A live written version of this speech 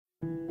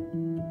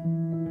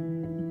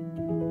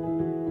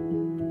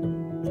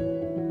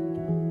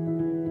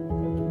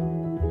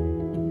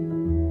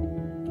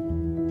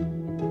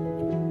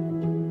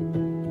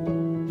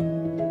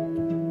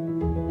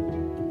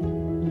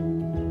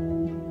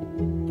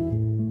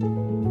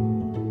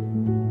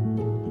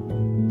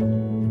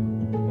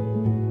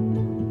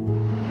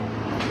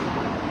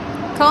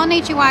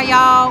Konnichiwa,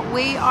 y'all.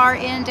 We are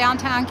in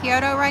downtown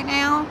Kyoto right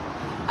now.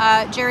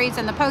 Jerry's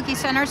in the Poke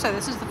Center, so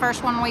this is the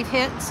first one we've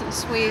hit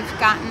since we've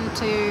gotten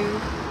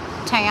to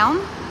town,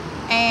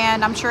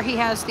 and I'm sure he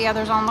has the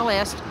others on the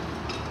list.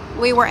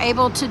 We were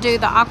able to do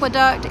the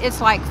aqueduct. It's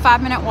like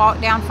 5-minute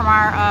walk down from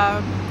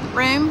our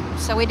room,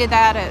 so we did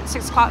that at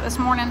 6 o'clock this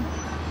morning.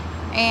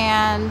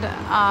 And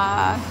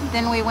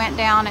then we went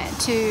down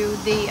to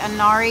the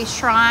Inari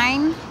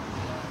Shrine,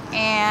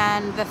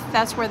 and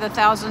that's where the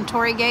 1,000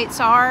 torii gates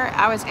are.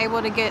 I was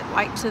able to get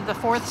like to the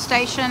 4th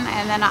station,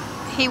 and then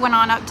he went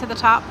on up to the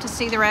top to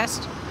see the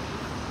rest.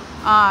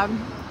 Yeah,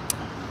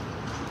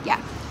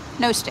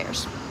 no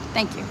stairs.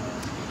 Thank you.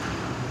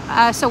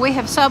 So we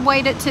have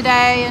subwayed it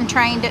today and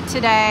trained it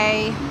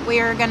today. We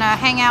are gonna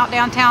hang out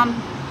downtown,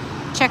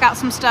 check out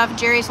some stuff.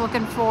 Jerry's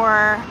looking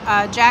for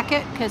a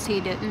jacket because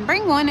he didn't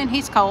bring one and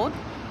he's cold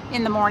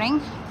in the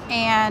morning.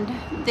 And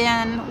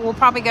then we'll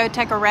probably go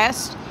take a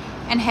rest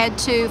and head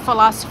to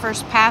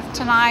Philosopher's Path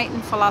tonight.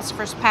 And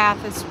Philosopher's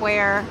Path is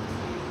where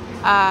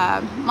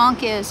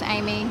Monk is,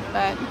 Amy,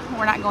 but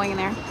we're not going in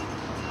there.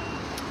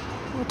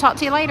 We'll talk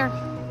to you later.